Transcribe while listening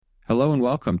Hello and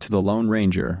welcome to The Lone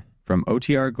Ranger from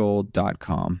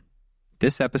OTRGold.com.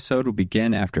 This episode will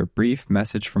begin after a brief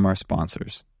message from our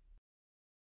sponsors.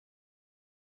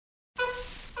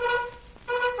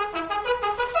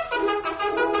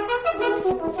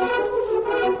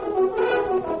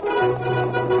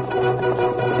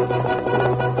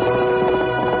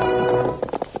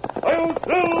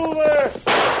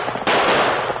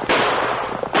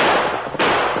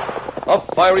 A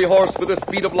fiery horse with the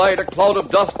speed of light, a cloud of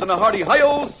dust, and a hearty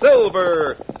hi-yo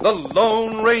silver, the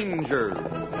Lone Ranger.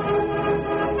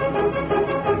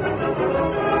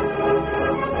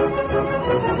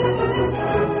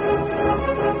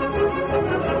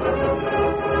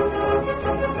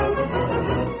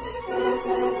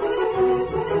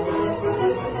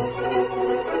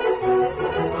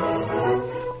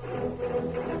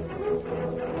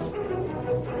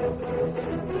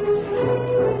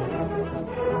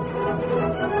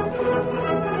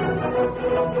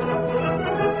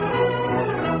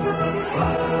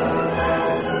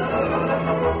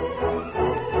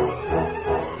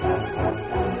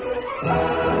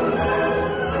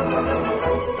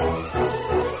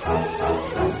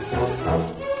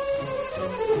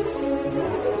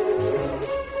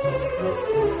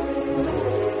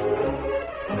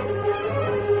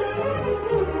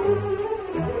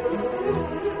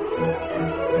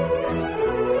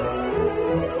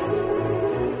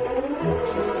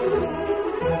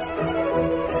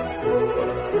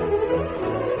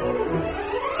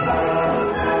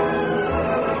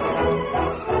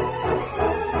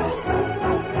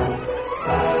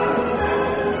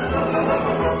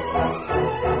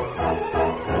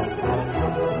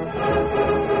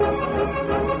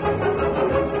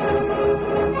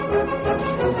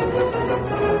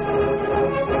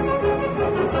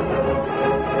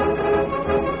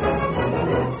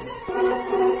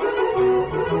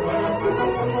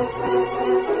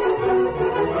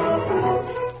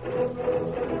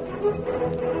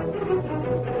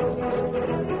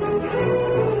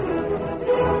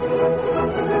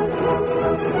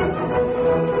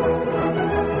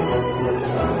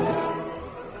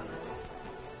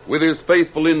 With his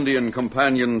faithful Indian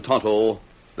companion Tonto,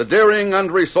 the daring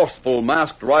and resourceful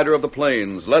masked rider of the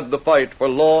plains led the fight for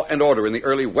law and order in the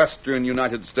early western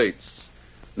United States.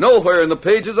 Nowhere in the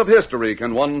pages of history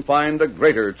can one find a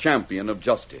greater champion of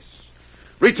justice.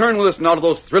 Return with us now to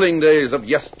those thrilling days of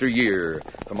yesteryear.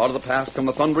 From out of the past come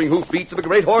the thundering hoofbeats of the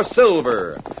great horse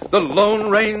Silver. The Lone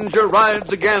Ranger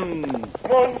rides again.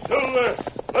 Come on, Silver.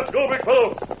 Let's go, big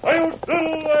fellow. Hi-yo,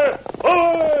 Silver.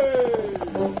 Ahoy!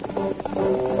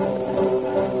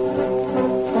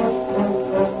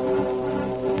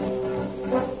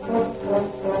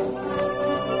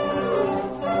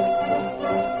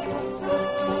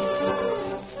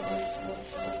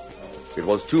 It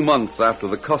was 2 months after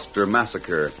the Custer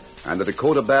massacre, and the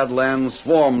Dakota Badlands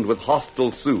swarmed with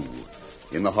hostile Sioux.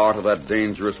 In the heart of that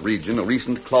dangerous region, a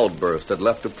recent cloudburst had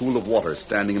left a pool of water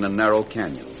standing in a narrow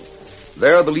canyon.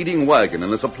 There, the leading wagon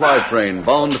and the supply train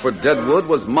bound for Deadwood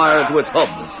was mired to its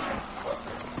hubs.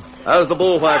 As the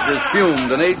bullwhackers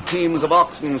fumed and 8 teams of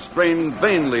oxen strained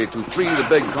vainly to free the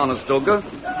big Conestoga,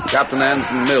 Captain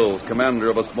Anson Mills, commander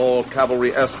of a small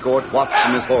cavalry escort, watched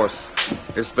from his horse.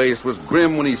 His face was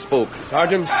grim when he spoke.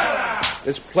 Sergeant,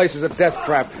 this place is a death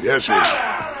trap. Yes, sir.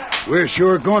 We're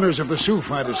sure goners if the Sioux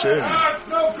find us, sir. It's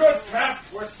no good, Cap.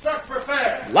 We're stuck for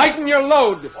fair. Lighten your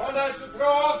load. Orders to throw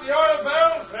off the oil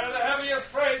barrels. They're the heaviest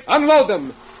freight. Unload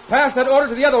them. Pass that order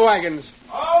to the other wagons.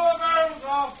 All the barrels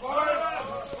off,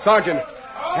 boys. Sergeant,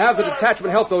 have the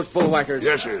detachment help those bullwhackers.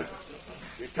 Yes, sir.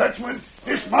 Detachment,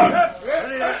 dismount.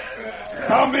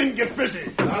 Now, men, get busy.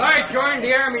 Well, I joined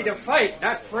the army to fight,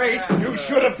 not freight. You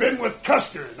should have been with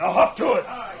Custer. Now, hop to it.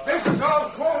 This is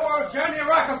all Cold War Johnny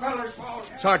Rockefeller's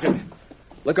fault. Sergeant,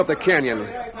 look up the canyon.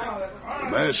 The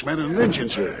masked man and an engine,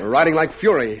 sir. They're riding like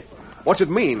fury. What's it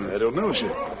mean? I don't know, sir.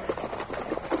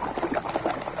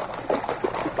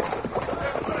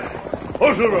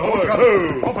 Oh, Silver,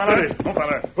 oh,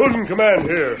 fella. Who's in command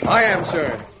here? I am,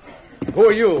 sir. Who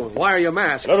are you? Why are you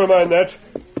masked? Never mind that.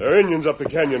 There are Indians up the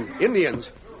canyon. Indians?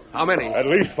 How many? At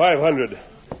least 500.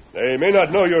 They may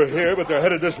not know you're here, but they're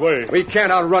headed this way. We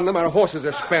can't outrun them. Our horses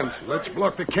are spent. Let's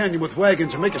block the canyon with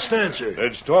wagons and make a stand, sir.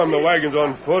 They'd storm the wagons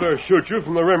on foot or shoot you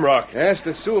from the rim rock. Yes,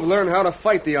 the Sioux have learned how to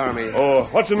fight the army. Oh,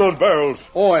 what's in those barrels?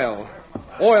 Oil.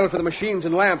 Oil for the machines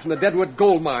and lamps in the Deadwood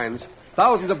gold mines.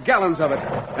 Thousands of gallons of it.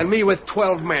 And me with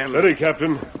 12 men. Steady,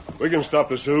 Captain. We can stop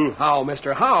the Sioux. How,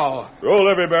 mister? How? Roll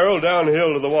every barrel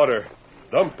downhill to the water.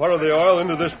 Dump part of the oil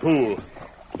into this pool.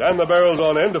 Stand the barrels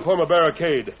on end to form a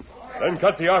barricade. Then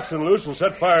cut the oxen loose and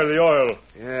set fire to the oil.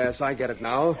 Yes, I get it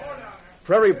now.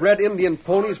 Prairie-bred Indian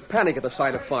ponies panic at the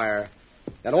sight of fire.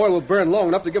 That oil will burn long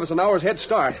enough to give us an hour's head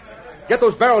start. Get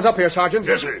those barrels up here, Sergeant.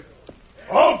 Yes, sir.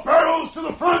 All barrels to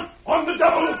the front, on the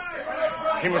double.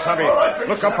 Kimasabi,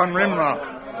 look up on rim rock.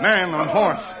 Man on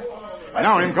horse.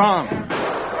 Now him gone.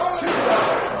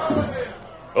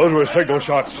 Those were signal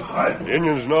shots. The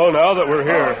Indians know now that we're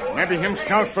here. Maybe him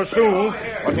scout for Sioux,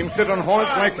 but him sit on horse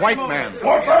like white man.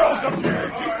 4 barrels up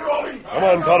here. Keep rolling. Come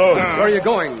on, Tonto. Where are you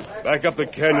going? Back up the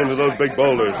canyon to those big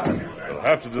boulders. We'll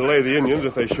have to delay the Indians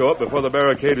if they show up before the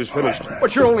barricade is finished.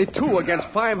 But you're only 2 against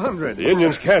 500. The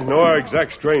Indians can't know our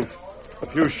exact strength. A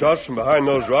few shots from behind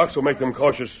those rocks will make them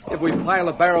cautious. If we pile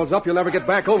the barrels up, you'll never get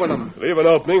back over them. Leave an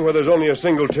opening where there's only a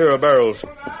single tier of barrels.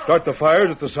 Start the fires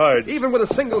at the sides. Even with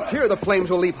a single tier, the flames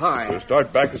will leap high. We'll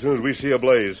start back as soon as we see a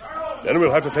blaze. Then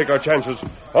we'll have to take our chances.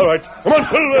 All right. Come on,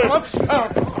 Silver. Come on,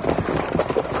 Scout.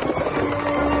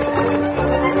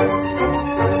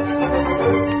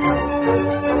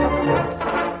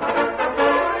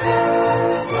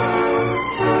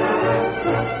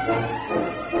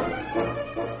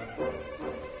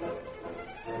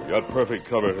 Got perfect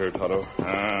cover here, Tonto.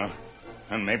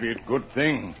 And maybe it's good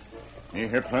thing. You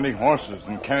hear plenty horses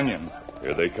in canyon.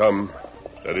 Here they come.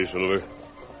 Steady, Silver.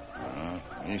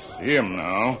 You see 'em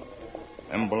now.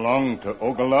 Them belong to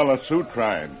Ogallala Sioux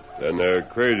tribe. Then they're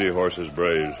crazy horses,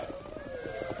 Braves.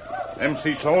 Them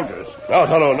see soldiers. Now,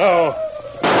 Tonto, now.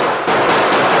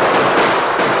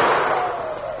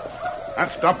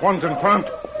 That stop one's in front.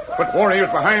 But warriors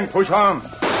behind push on.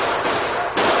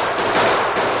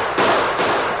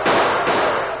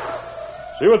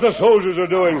 See what the soldiers are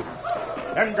doing.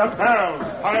 Them got barrels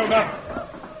piled up.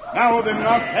 Now they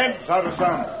knock heads out of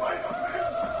some.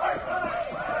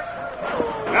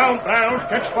 Now barrels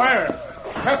catch fire.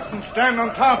 Captain stand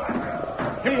on top.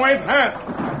 Him wave hat.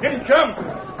 Him jump.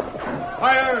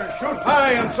 Fire, shoot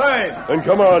high inside. Then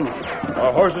come on.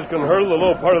 Our horses can hurdle the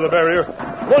low part of the barrier.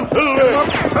 Come on,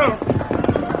 Silver.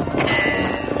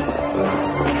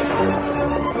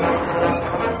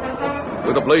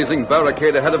 With a blazing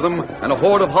barricade ahead of them and a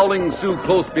horde of howling Sioux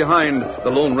close behind, the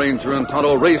Lone Ranger and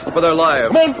Tonto raced for their lives.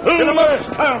 Come on, Silver.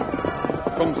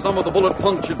 From some of the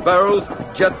bullet-punctured barrels,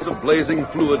 jets of blazing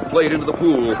fluid played into the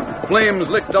pool. Flames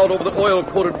licked out over the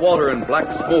oil-coated water, and black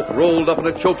smoke rolled up in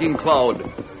a choking cloud.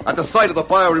 At the sight of the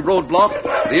fiery roadblock,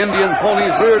 the Indian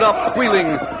ponies reared up, squealing.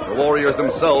 The warriors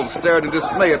themselves stared in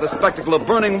dismay at the spectacle of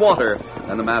burning water.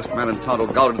 And the masked man and Tonto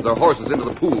guided their horses into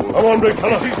the pool. Come on, big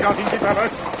fella. He's got easy, fella.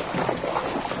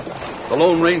 The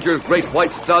Lone Ranger's great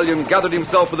white stallion gathered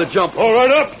himself with a jump. All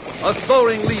right, up. A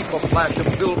soaring leap, a flash of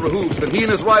silver hoofs, and he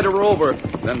and his rider were over.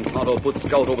 Then Tonto put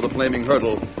Scout over the flaming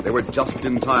hurdle. They were just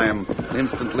in time. An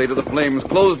instant later, the flames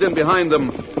closed in behind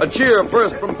them. A cheer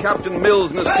burst from Captain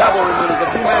Mills and his cavalrymen as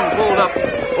the 2 men pulled up.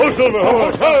 Oh, Silver,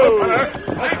 oh, oh.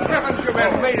 Thank heavens you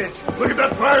men made it. Look at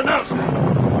that fire now, sir.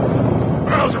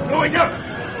 Barrels are blowing up.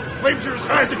 Flames are as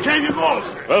high as the canyon walls.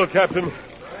 Well, Captain,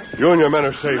 you and your men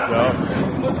are safe now.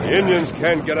 The Indians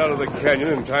can't get out of the canyon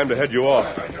in time to head you off.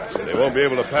 They won't be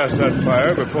able to pass that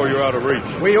fire before you're out of reach.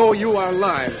 We owe you our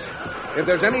lives. If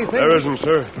there's anything... There isn't,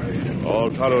 sir. All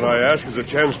Tonto and I ask is a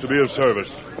chance to be of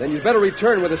service. Then you'd better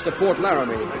return with us to Fort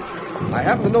Laramie. I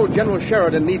happen to know General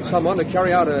Sheridan needs someone to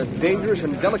carry out a dangerous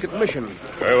and delicate mission.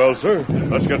 Very well, sir.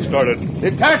 Let's get started.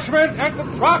 Detachment at the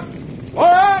truck.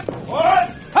 Forward!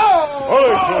 Forward! Ho!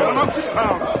 Hold it, sir.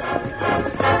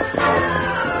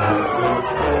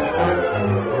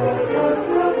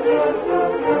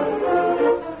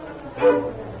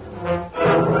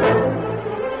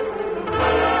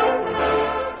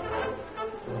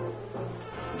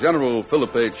 General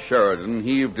Philip H. Sheridan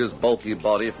heaved his bulky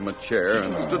body from a chair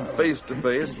and stood face to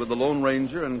face with the Lone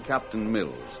Ranger and Captain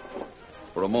Mills.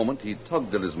 For a moment, he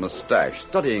tugged at his mustache,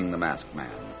 studying the masked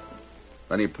man.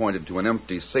 Then he pointed to an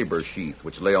empty saber sheath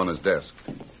which lay on his desk.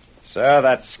 Sir,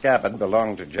 that scabbard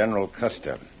belonged to General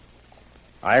Custer.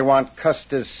 I want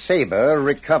Custer's saber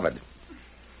recovered.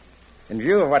 In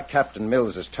view of what Captain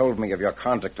Mills has told me of your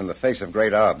conduct in the face of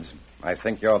great odds, I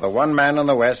think you're the one man in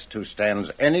the West who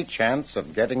stands any chance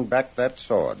of getting back that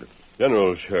sword.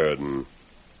 General Sheridan,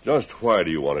 just why do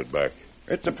you want it back?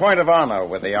 It's a point of honor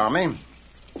with the Army.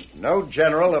 No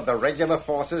general of the regular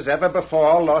forces ever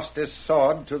before lost his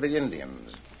sword to the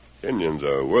Indians. Indians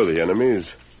are worthy enemies.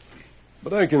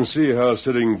 But I can see how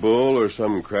Sitting Bull or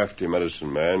some crafty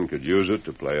medicine man could use it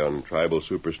to play on tribal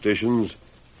superstitions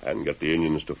and get the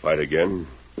Indians to fight again.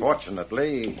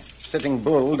 Fortunately, Sitting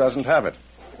Bull doesn't have it.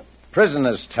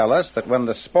 Prisoners tell us that when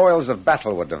the spoils of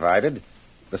battle were divided,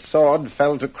 the sword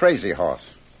fell to Crazy Horse,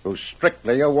 who's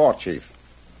strictly a war chief.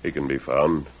 He can be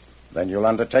found. Then you'll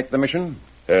undertake the mission?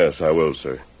 Yes, I will,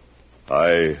 sir.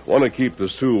 I want to keep the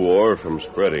Sioux War from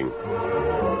spreading.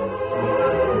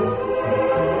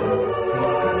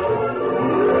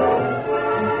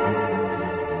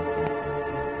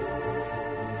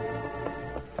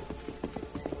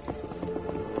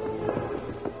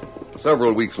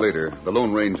 Several weeks later, the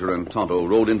Lone Ranger and Tonto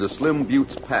rode into Slim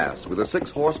Butte's Pass with a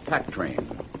 6-horse pack train.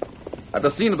 At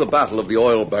the scene of the Battle of the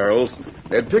Oil Barrels,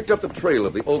 they had picked up the trail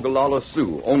of the Ogallala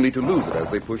Sioux, only to lose it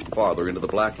as they pushed farther into the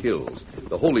Black Hills,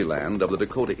 the holy land of the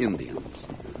Dakota Indians.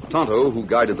 Tonto, who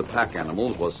guided the pack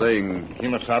animals, was saying,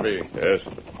 Kimasabi. Yes?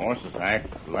 Horses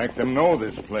act like them know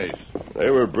this place. They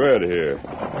were bred here.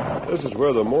 This is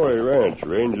where the Maury Ranch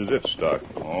ranges its stock.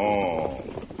 Oh.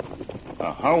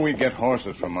 How we get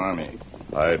horses from Army?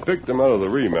 I picked them out of the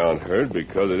remount herd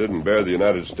because they didn't bear the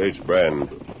United States brand.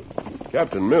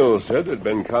 Captain Mills said they'd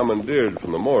been commandeered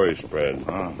from the Maury spread.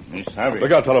 Me savvy.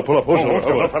 Look out, Tonto. Pull up.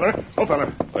 Oh, fella. Oh,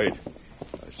 fella. Wait.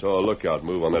 I saw a lookout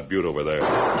move on that butte over there.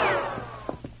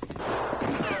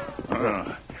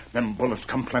 Them bullets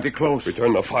come plenty close.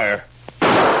 Return the fire.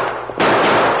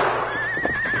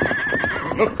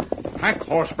 Look, pack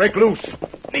horse break loose.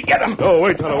 Me get him. No,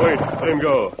 wait, Tonto, wait. Let him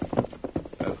go.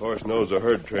 That horse knows the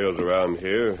herd trails around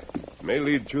here. May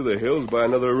lead through the hills by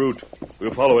another route.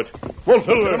 We'll follow it. One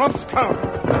Silver. Get him up, Scout.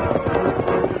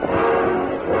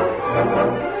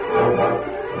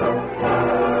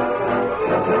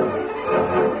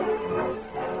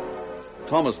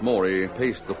 Thomas Maury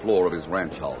paced the floor of his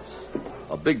ranch house.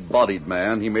 A big-bodied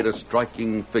man, he made a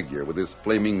striking figure with his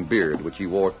flaming beard, which he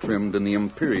wore trimmed in the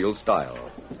imperial style.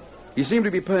 He seemed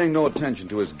to be paying no attention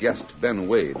to his guest, Ben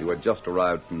Wade, who had just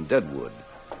arrived from Deadwood.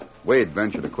 Wade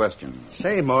ventured a question.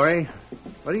 Say, Maury,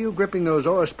 what are you gripping those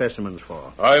ore specimens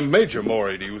for? I'm Major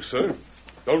Maury to you, sir.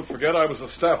 Don't forget I was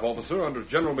a staff officer under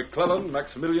General McClellan,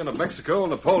 Maximilian of Mexico, and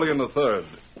Napoleon III.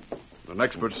 An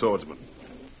expert swordsman.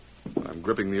 I'm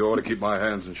gripping the ore to keep my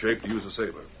hands in shape to use a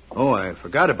saber. Oh, I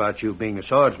forgot about you being a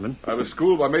swordsman. I was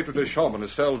schooled by Maitre de Champs and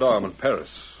Celle d'Armes in Paris.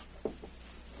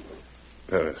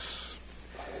 Paris.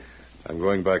 I'm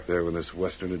going back there when this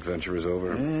western adventure is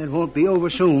over. It won't be over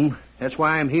soon. That's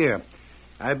why I'm here.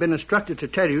 I've been instructed to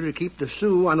tell you to keep the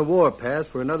Sioux on the warpath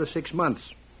for another 6 months,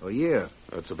 or a year.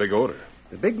 That's a big order.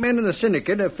 The big men in the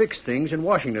syndicate have fixed things in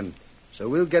Washington, so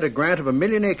we'll get a grant of 1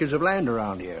 million acres of land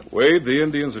around here. Wade, the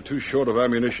Indians are too short of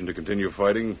ammunition to continue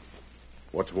fighting.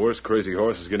 What's worse, Crazy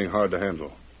Horse is getting hard to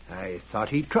handle. I thought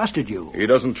he trusted you. He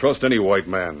doesn't trust any white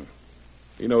man.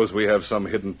 He knows we have some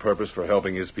hidden purpose for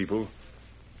helping his people.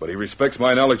 But he respects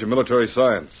my knowledge of military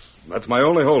science. That's my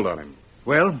only hold on him.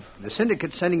 Well, the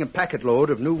syndicate's sending a packet load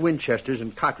of new Winchesters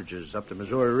and cartridges up the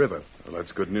Missouri River. Well,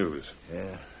 that's good news.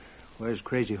 Yeah. Where's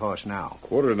Crazy Horse now?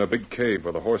 Quartered in a big cave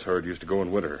where the horse herd used to go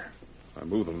in winter. I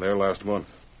moved them there last month.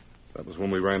 That was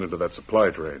when we ran into that supply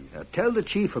train. Now, tell the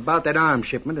chief about that arms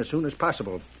shipment as soon as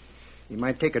possible. He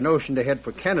might take a notion to head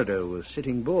for Canada with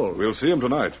Sitting Bull. We'll see him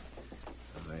tonight.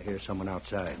 I hear someone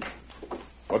outside.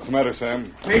 What's the matter,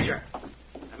 Sam? Major,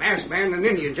 a masked man and an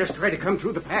Indian just ready to come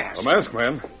through the pass. A masked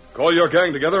man? Call your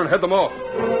gang together and head them off.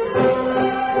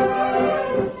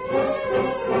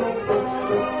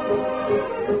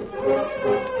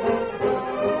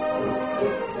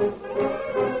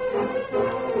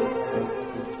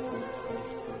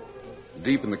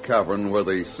 Deep in the cavern where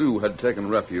the Sioux had taken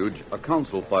refuge, a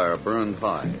council fire burned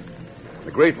high.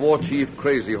 The great war chief,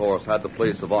 Crazy Horse, had the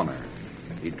place of honor.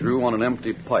 He drew on an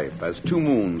empty pipe as Two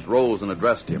Moons rose and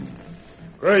addressed him.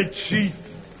 Great chief,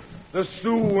 the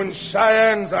Sioux and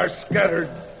Cheyennes are scattered.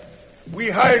 We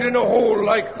hide in a hole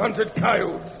like hunted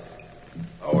coyotes.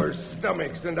 Our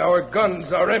stomachs and our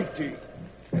guns are empty,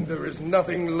 and there is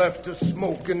nothing left to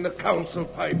smoke in the council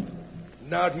pipe,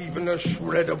 not even a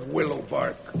shred of willow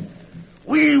bark.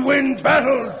 We win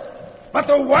battles, but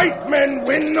the white men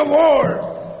win the wars.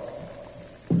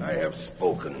 I have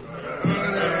spoken.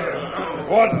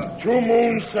 What Two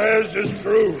Moons says is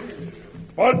true,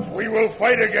 but we will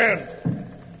fight again.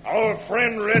 Our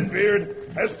friend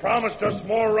Redbeard has promised us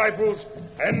more rifles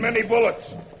and many bullets.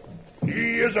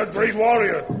 He is a great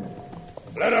warrior.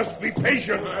 Let us be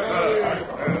patient.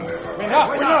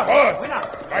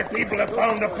 My people have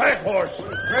found a pack horse.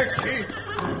 Great chief,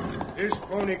 this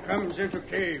pony comes into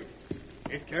cave.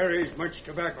 It carries much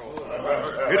tobacco.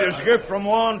 It is gift from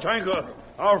Juan Tanka,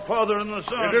 our father in the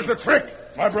sun. It is a trick,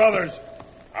 my brothers.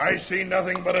 I see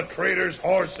nothing but a trader's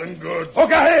horse and goods.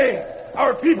 Okay,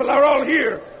 our people are all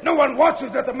here. No one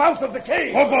watches at the mouth of the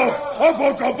cave.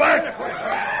 Hobo, go back.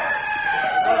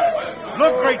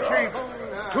 Look, great chief.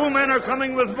 2 men are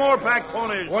coming with more pack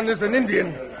ponies. One is an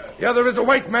Indian. The other is a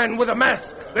white man with a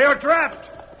mask. They are trapped.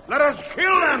 Let us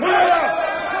kill them.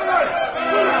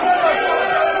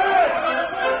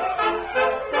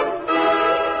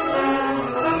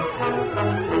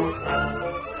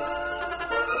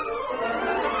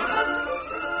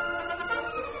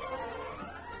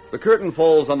 The curtain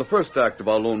falls on the first act of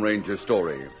our Lone Ranger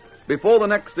story. Before the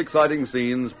next exciting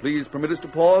scenes, please permit us to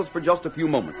pause for just a few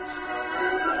moments.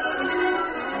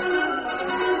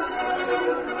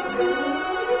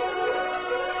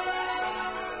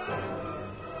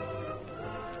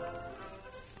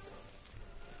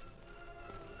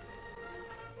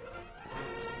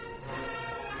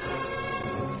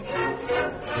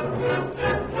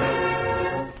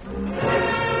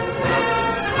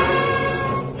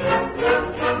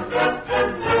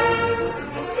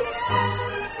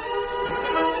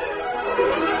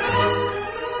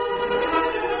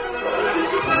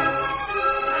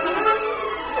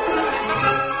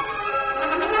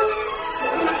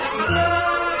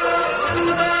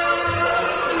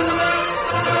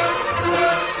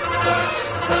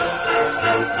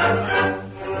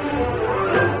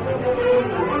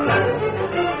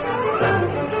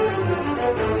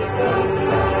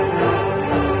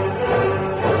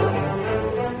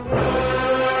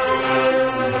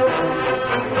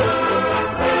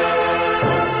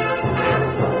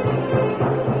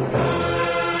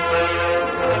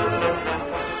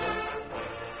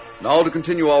 Now to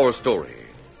continue our story.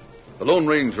 The Lone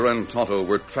Ranger and Tonto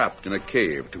were trapped in a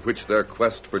cave to which their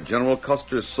quest for General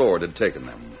Custer's sword had taken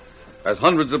them. As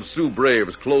hundreds of Sioux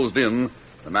braves closed in,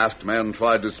 the masked man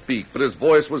tried to speak, but his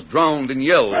voice was drowned in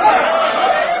yells.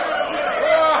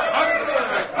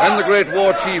 Then the great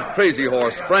war chief, Crazy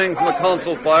Horse, sprang from the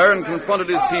council fire and confronted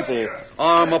his people,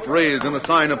 arm upraised in the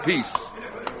sign of peace.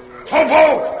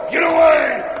 Tonto, get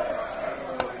away!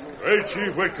 Great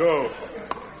Chief Whitco,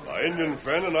 my Indian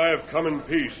friend and I have come in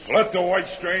peace. Let the white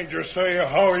stranger say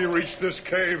how he reached this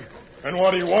cave and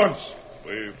what he wants.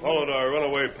 We followed our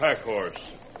runaway pack horse.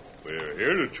 We're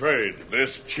here to trade.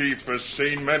 This chief has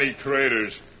seen many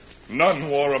traders. None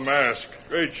wore a mask.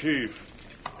 Great Chief,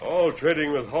 all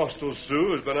trading with hostile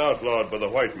Sioux has been outlawed by the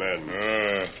white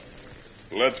man.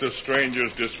 Let the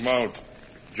strangers dismount.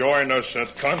 Join us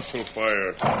at council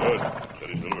fire. Good.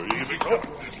 Steady, Silver. Easy. Go.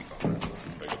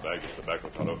 Bring a bag of tobacco,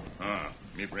 Tonto.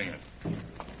 Me bring it.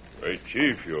 Great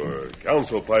Chief, your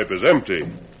council pipe is empty.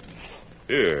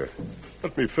 Here,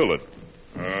 let me fill it.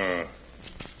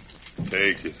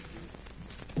 Take it.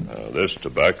 Now, this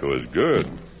tobacco is good.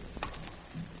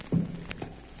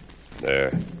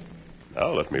 There. Now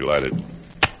let me light it.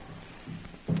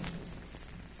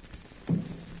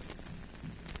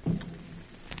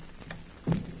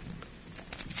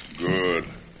 Good.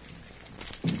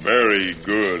 Very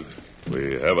good.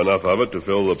 We have enough of it to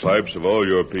fill the pipes of all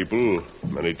your people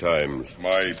many times.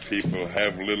 My people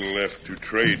have little left to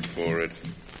trade for it.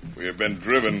 We have been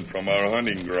driven from our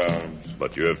hunting grounds.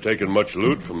 But you have taken much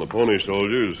loot from the pony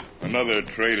soldiers. Another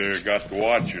trader got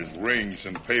watches, rings,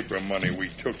 and paper money we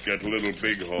took at Little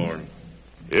Bighorn.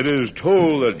 It is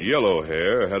told that Yellow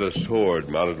Hair had a sword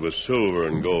mounted with silver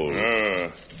and gold.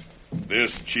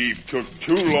 This chief took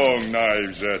 2 long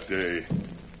knives that day.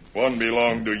 One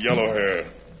belonged to Yellow Hair.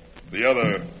 The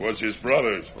other was his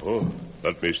brother's. Oh,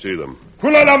 let me see them.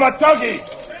 Kulalamatagi!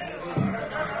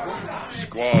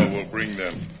 Squaw will bring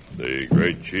them. The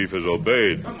great chief has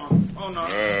obeyed. Come on. Oh,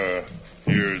 no.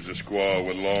 Here's the squaw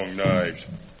with long knives.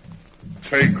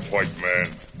 Take, white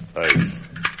man. Thanks.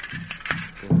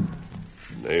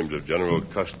 Names of General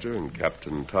Custer and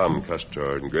Captain Tom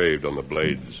Custer are engraved on the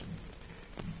blades.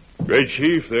 Great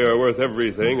Chief, they are worth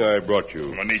everything I brought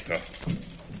you. Manita,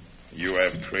 you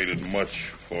have traded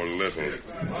much for little.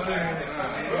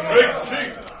 Great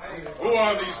Chief, who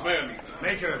are these men?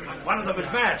 Major, one of them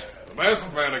is masked. The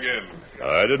masked man again.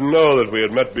 I didn't know that we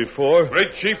had met before.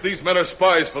 Great Chief, these men are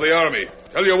spies for the army.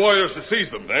 Tell your warriors to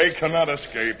seize them. They cannot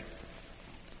escape.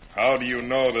 How do you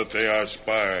know that they are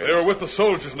spies? They were with the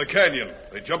soldiers in the canyon.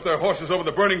 They jumped their horses over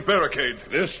the burning barricade.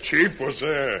 This chief was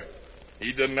there.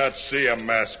 He did not see a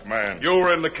masked man. You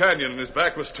were in the canyon and his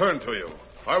back was turned to you.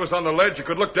 If I was on the ledge, you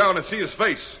could look down and see his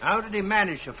face. How did he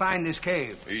manage to find this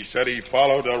cave? He said he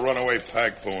followed a runaway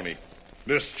pack pony.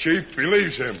 This chief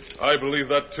believes him. I believe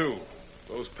that, too.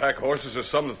 Those pack horses are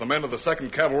some that the men of the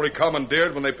 2nd Cavalry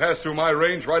commandeered when they passed through my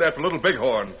range right after Little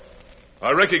Bighorn.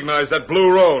 I recognize that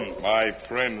blue roan. My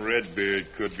friend Redbeard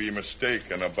could be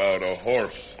mistaken about a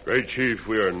horse. Great Chief,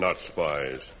 we are not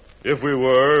spies. If we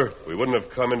were, we wouldn't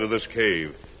have come into this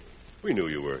cave. We knew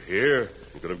you were here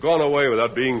and could have gone away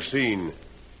without being seen.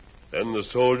 Then the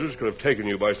soldiers could have taken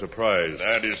you by surprise.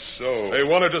 That is so. They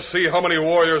wanted to see how many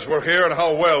warriors were here and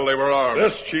how well they were armed.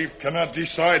 This chief cannot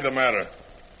decide the matter.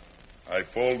 I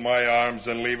fold my arms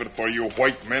and leave it for you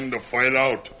white men to fight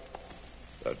out.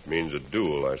 That means a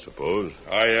duel, I suppose.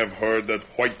 I have heard that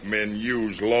white men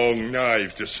use long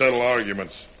knives to settle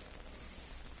arguments.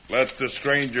 Let the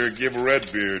stranger give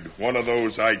Redbeard one of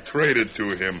those I traded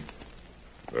to him.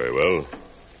 Very well.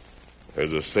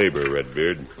 There's a saber,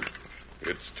 Redbeard.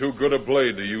 It's too good a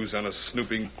blade to use on a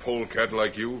snooping polecat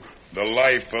like you. The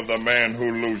life of the man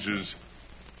who loses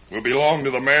will belong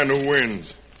to the man who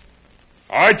wins.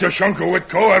 I, Tashunka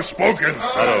Whitco, have spoken.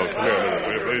 Tonto, come here a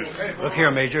minute, will you, please? Look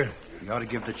here, Major. You ought to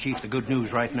give the chief the good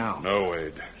news right now. No,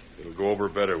 Wade. It'll go over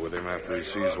better with him after he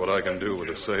sees what I can do with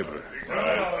a saber. All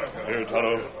right. Here,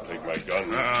 Tonto. Take my gun.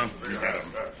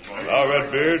 Now,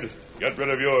 Redbeard, get rid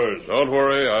of yours. Don't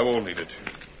worry, I won't need it.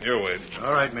 Here, Wade.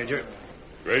 All right, Major.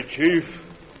 Great Chief,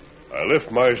 I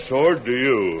lift my sword to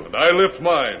you. And I lift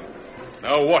mine.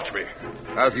 Now watch me.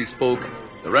 As he spoke,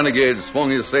 the renegade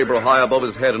swung his saber high above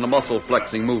his head in a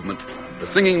muscle-flexing movement.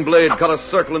 The singing blade cut a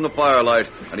circle in the firelight,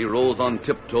 and he rose on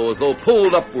tiptoe as though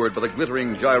pulled upward by the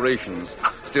glittering gyrations.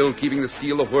 Still keeping the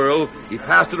steel awhirl, he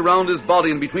passed it around his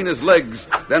body and between his legs,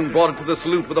 then brought it to the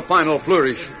salute with a final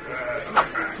flourish.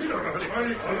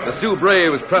 The Sioux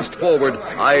brave was pressed forward,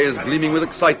 eyes gleaming with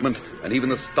excitement, and even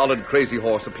the stolid crazy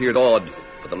horse appeared awed.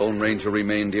 But the Lone Ranger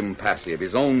remained impassive,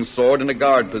 his own sword in a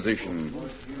guard position.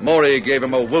 Maury gave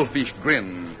him a wolfish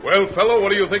grin. Well, fellow,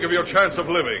 what do you think of your chance of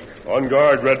living? On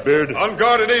guard, Redbeard. On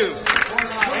guard it is.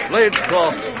 Blades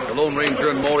crossed. The Lone Ranger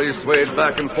and Maury swayed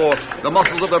back and forth, the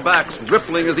muscles of their backs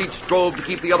rippling as each strove to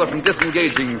keep the other from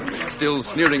disengaging. Still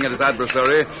sneering at his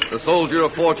adversary, the soldier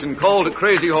of fortune called a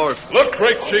crazy horse. Look,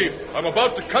 Great Chief, I'm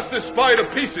about to cut this spy to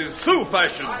pieces, Sioux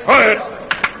fashion. Quiet!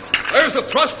 There's a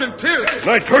thrust in tierce.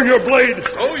 Now turn your blade.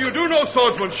 Oh, you do know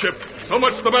swordsmanship. So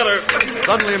much the better.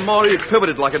 Suddenly, Maury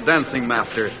pivoted like a dancing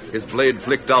master. His blade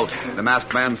flicked out. The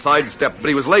masked man sidestepped, but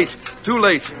he was late. Too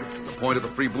late. The point of the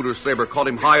freebooter's saber caught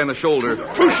him high in the shoulder.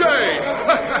 Touche!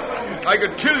 I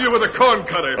could kill you with a corn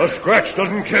cutter. A scratch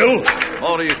doesn't kill.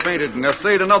 Maury fainted and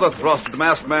essayed another thrust at the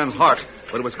masked man's heart,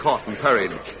 but it was caught and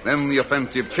parried. Then the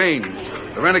offensive changed.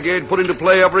 The renegade put into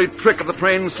play every trick of the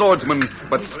trained swordsman,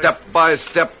 but step by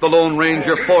step the Lone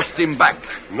Ranger forced him back.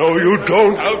 No, you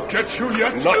don't. I'll get you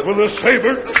yet. Not with a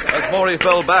saber. As Maury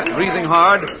fell back, breathing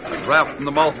hard, a draft from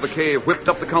the mouth of the cave whipped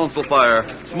up the council fire.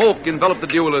 Smoke enveloped the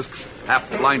duelists. Half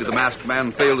blinded, the masked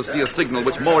man failed to see a signal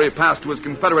which Maury passed to his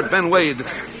confederate Ben Wade.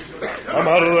 I'm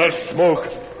out of that smoke.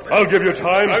 I'll give you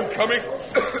time. I'm coming.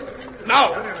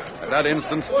 Now! At that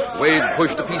instant, Wade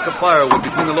pushed a piece of firewood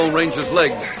between the Lone Ranger's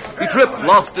legs. He tripped,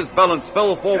 lost his balance,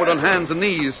 fell forward on hands and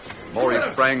knees. Maury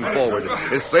sprang forward,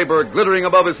 his saber glittering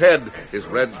above his head, his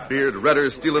red beard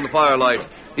redder still in the firelight.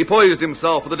 He poised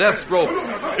himself for the death stroke.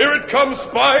 Here it comes,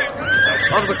 spy!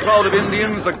 Out of the crowd of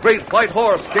Indians, a great white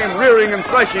horse came rearing and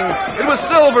threshing. It was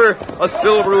Silver, a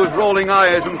Silver whose rolling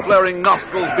eyes and flaring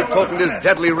nostrils betokened his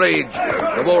deadly rage.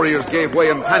 The warriors gave way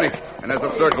in panic, and as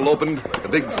the circle opened, the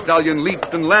big stallion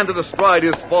leaped and landed astride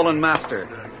his fallen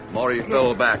master. Maury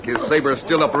fell back, his saber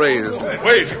still upraised.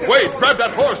 Wait, grab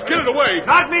that horse, get it away.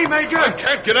 Not me, Major. I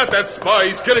can't get at that spy,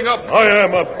 he's getting up. I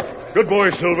am up. Good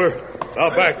boy, Silver. Now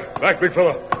back, big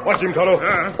fella. Watch him, Tonto.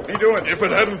 He do it. If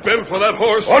it hadn't been for that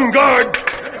horse. On guard!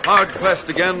 Hard pressed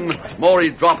again, Maury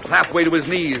dropped halfway to his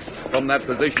knees. From that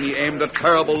position, he aimed a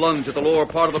terrible lunge at the lower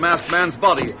part of the masked man's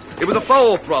body. It was a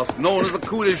foul thrust known as the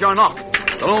coup de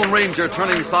Jarnac. The Lone Ranger,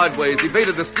 turning sideways,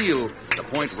 evaded the steel. The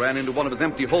point ran into one of his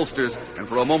empty holsters, and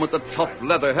for a moment the tough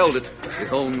leather held it.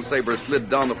 His own saber slid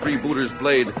down the freebooter's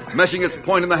blade, meshing its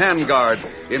point in the handguard.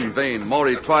 In vain,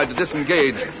 Maury tried to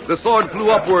disengage. The sword flew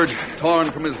upward,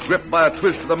 torn from his grip by a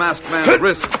twist of the masked man's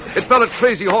wrist. It fell at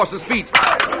Crazy Horse's feet.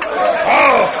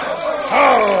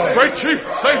 Oh! Great Chief,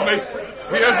 save me.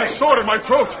 He has his sword in my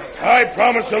throat. I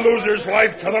promise the loser's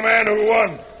life to the man who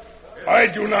won. I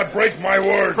do not break my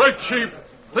word. Great Chief,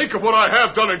 think of what I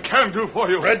have done and can do for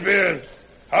you. Redbeard,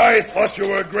 I thought you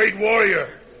were a great warrior,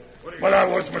 but I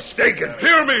was mistaken.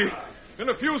 Hear me. In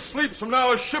a few sleeps from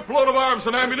now, a shipload of arms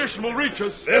and ammunition will reach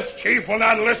us. This chief will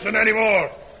not listen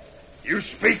anymore. You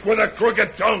speak with a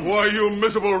crooked tongue. Why, you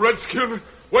miserable redskin.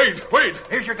 Wait.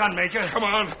 Here's your gun, Major. Come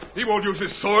on. He won't use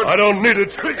his sword. I don't need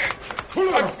it.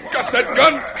 I've got that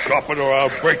gun. Drop it or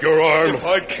I'll break your arm. If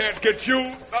I can't get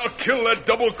you, I'll kill that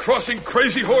double-crossing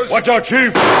crazy horse. Watch out,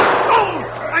 Chief.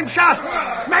 Oh, I'm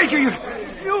shot. Major,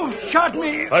 you shot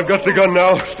me. I've got the gun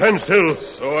now. Stand still.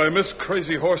 So I missed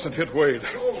Crazy Horse and hit Wade.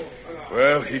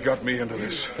 Well, he got me into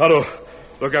this. Tonto,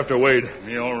 look after Wade.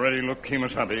 Me already look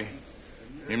Kemosabe.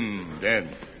 Him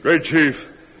dead. Great Chief,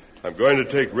 I'm going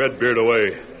to take Redbeard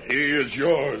away. He is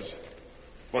yours.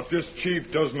 But this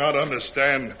chief does not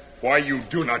understand why you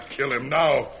do not kill him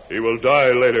now. He will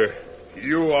die later.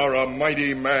 You are a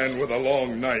mighty man with a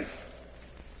long knife.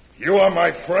 You are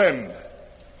my friend.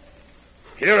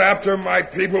 Hereafter, my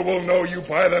people will know you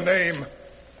by the name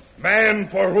Man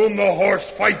for whom the horse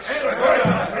fights.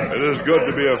 It is good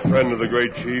to be a friend of the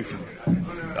great chief.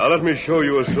 Now let me show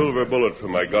you a silver bullet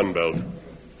from my gun belt.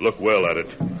 Look well at it.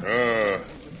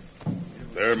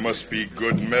 There must be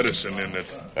good medicine in it.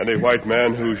 Any white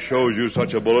man who shows you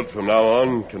such a bullet from now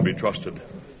on can be trusted.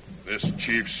 This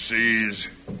chief sees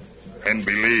and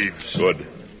believes. Good.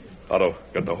 Otto,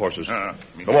 get the horses.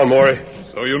 Come on, Maury.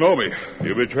 So you know me.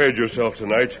 You betrayed yourself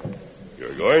tonight.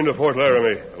 You're going to Fort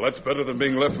Laramie. Well, that's better than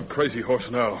being left with Crazy Horse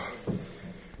now.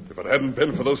 If it hadn't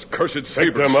been for those cursed sabers...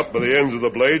 Take them up by the ends of the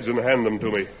blades and hand them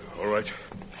to me. All right.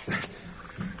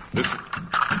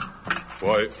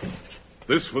 Why,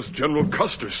 this was General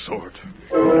Custer's sword.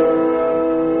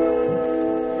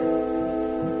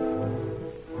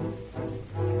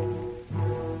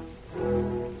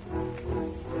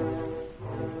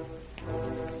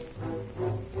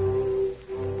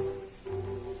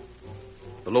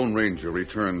 The Lone Ranger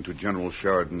returned to General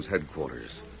Sheridan's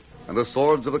headquarters, and the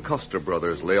swords of the Custer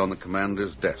brothers lay on the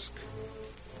commander's desk.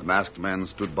 The masked man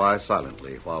stood by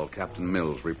silently while Captain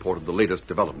Mills reported the latest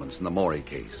developments in the Maury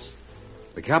case.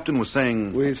 The captain was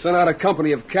saying... We've sent out a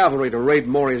company of cavalry to raid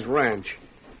Maury's ranch.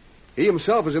 He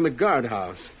himself is in the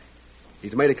guardhouse.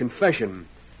 He's made a confession,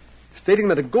 stating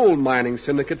that a gold mining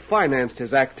syndicate financed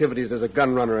his activities as a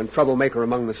gun runner and troublemaker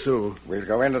among the Sioux. We'll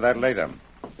go into that later.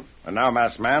 And now,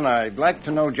 masked man, I'd like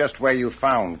to know just where you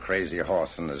found Crazy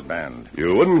Horse and his band.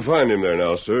 You wouldn't find him there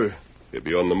now, sir. He'll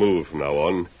be on the move from now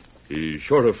on. He's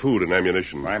short of food and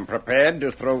ammunition. I'm prepared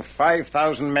to throw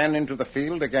 5,000 men into the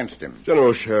field against him.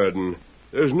 General Sheridan,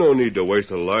 there's no need to waste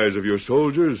the lives of your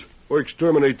soldiers or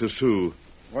exterminate the Sioux.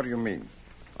 What do you mean?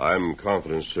 I'm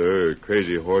confident, sir,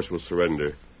 Crazy Horse will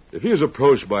surrender. If he is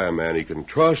approached by a man he can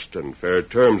trust and fair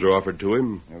terms are offered to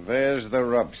him... There's the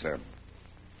rub, sir.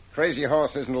 Crazy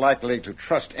Horse isn't likely to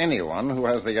trust anyone who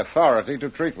has the authority to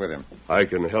treat with him. I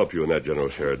can help you in that, General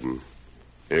Sheridan.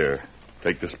 Here,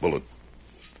 take this bullet.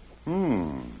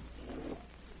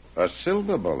 A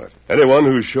silver bullet. Anyone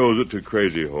who shows it to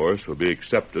Crazy Horse will be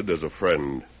accepted as a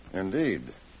friend. Indeed.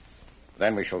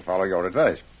 Then we shall follow your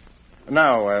advice.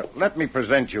 Now, let me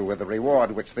present you with the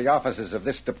reward which the officers of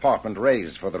this department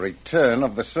raised for the return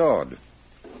of the sword.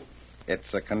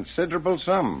 It's a considerable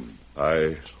sum.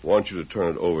 I want you to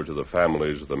turn it over to the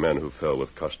families of the men who fell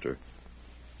with Custer.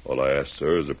 All I ask,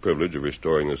 sir, is the privilege of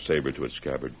restoring the saber to its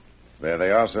scabbard. There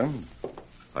they are, sir.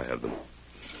 I have them.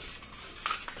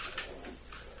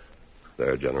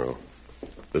 There, General.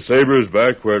 The saber is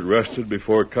back where it rested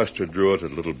before Custer drew it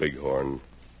at Little Bighorn.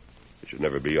 It should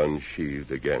never be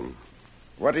unsheathed again.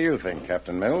 What do you think,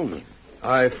 Captain Mills?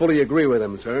 I fully agree with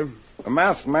him, sir. A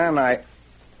masked man,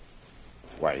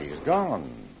 Why, he's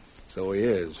gone. So he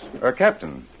is.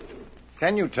 Captain,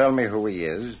 can you tell me who he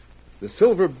is? The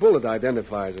silver bullet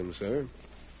identifies him, sir.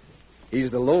 He's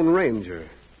the Lone Ranger.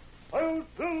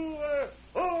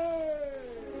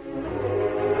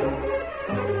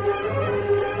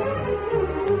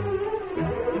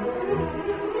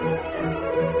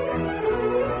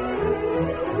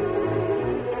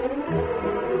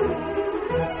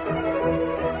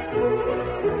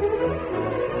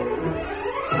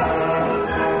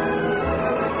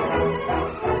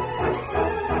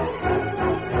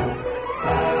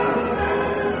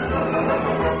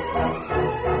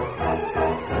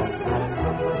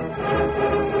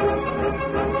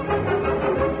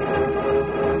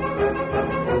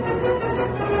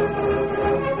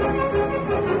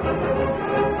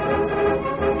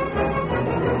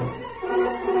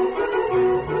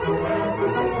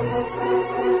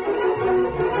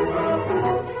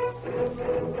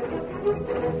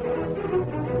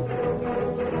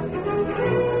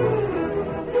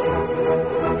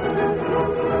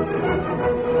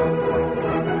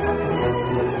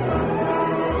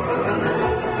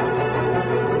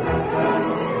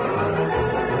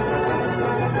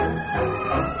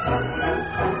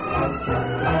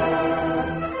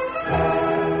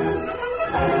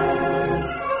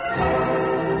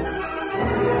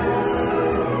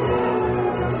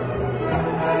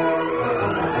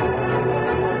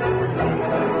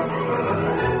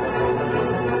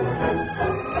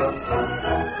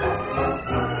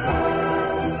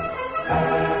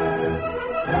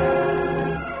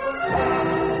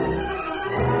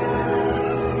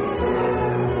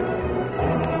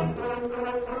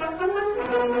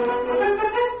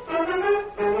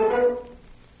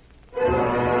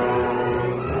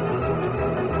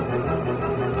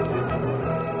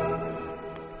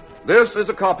 This is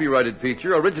a copyrighted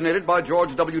feature originated by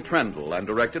George W. Trendle and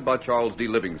directed by Charles D.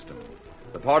 Livingston.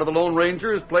 The part of the Lone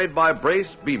Ranger is played by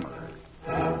Brace Beamer.